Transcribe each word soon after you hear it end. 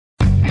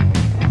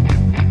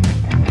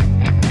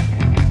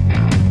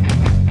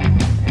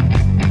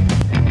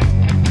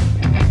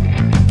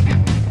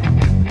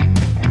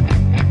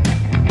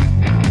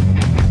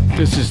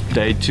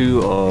day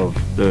 2 of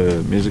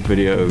the music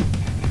video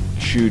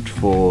shoot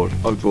for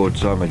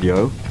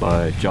OUD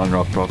by John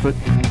Rock Prophet.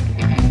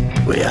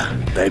 O ja,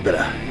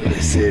 Barbara,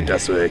 jy sê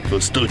dat so ek wil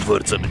stoot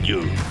word saam met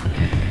jou.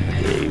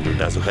 Ek wil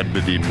daar so gaan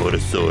met die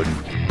Morrison.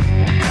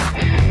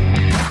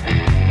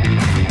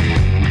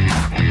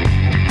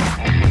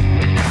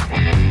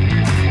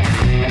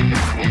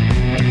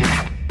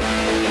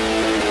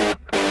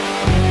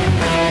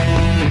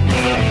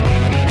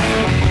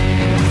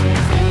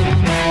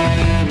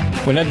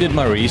 When I did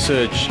my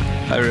research,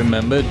 I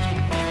remembered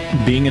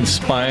being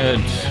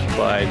inspired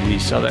by the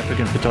South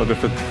African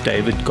photographer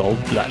David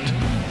Goldblatt.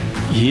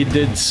 He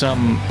did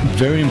some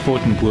very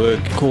important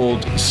work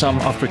called Some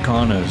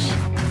Afrikaners.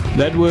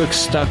 That work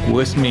stuck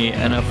with me,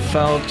 and I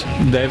felt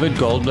David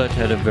Goldblatt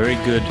had a very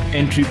good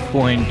entry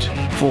point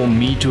for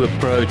me to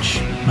approach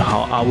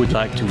how I would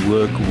like to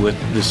work with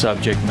the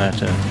subject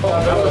matter.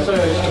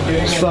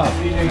 Stop.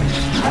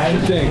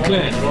 Anything,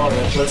 Clint.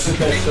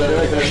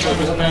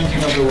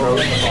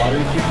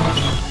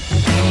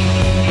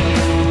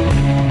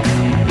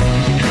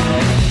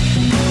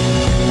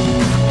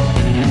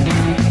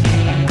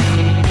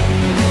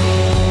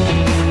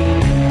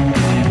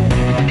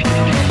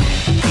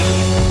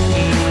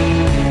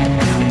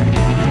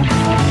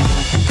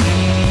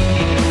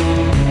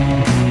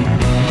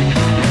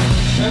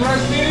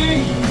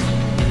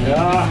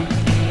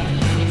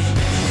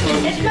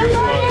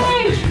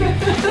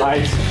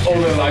 Lights, all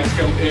the lights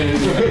come in,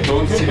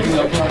 don't see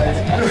enough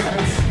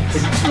lights.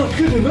 It's not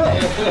good enough.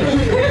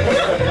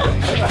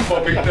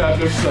 Popping that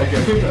looks like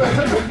it.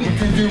 You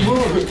can do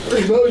more.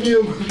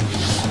 Volume.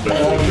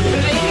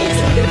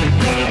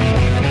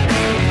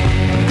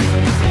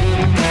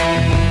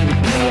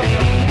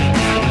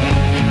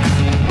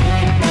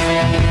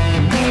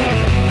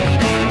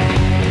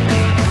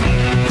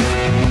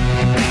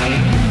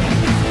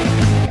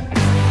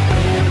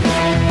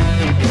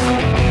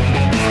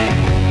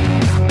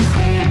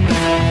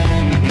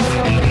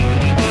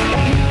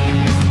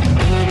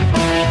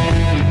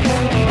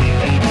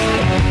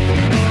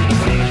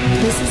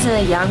 This is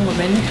a young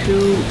woman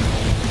who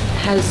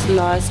has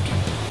lost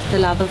the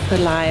love of her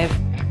life.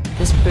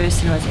 This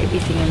person was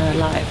everything in her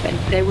life, and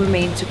they were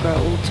meant to grow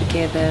all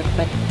together,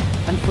 but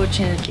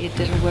unfortunately it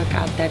didn't work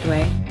out that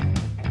way.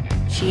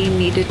 She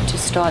needed to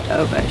start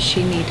over.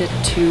 She needed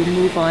to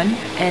move on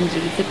and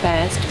leave the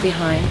past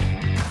behind.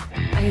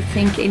 I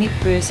think any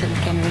person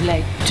can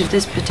relate to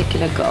this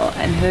particular girl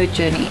and her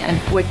journey and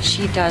what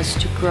she does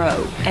to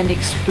grow and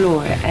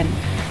explore and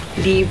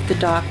leave the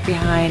dark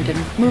behind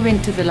and move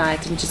into the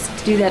light, and just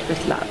do that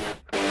with love.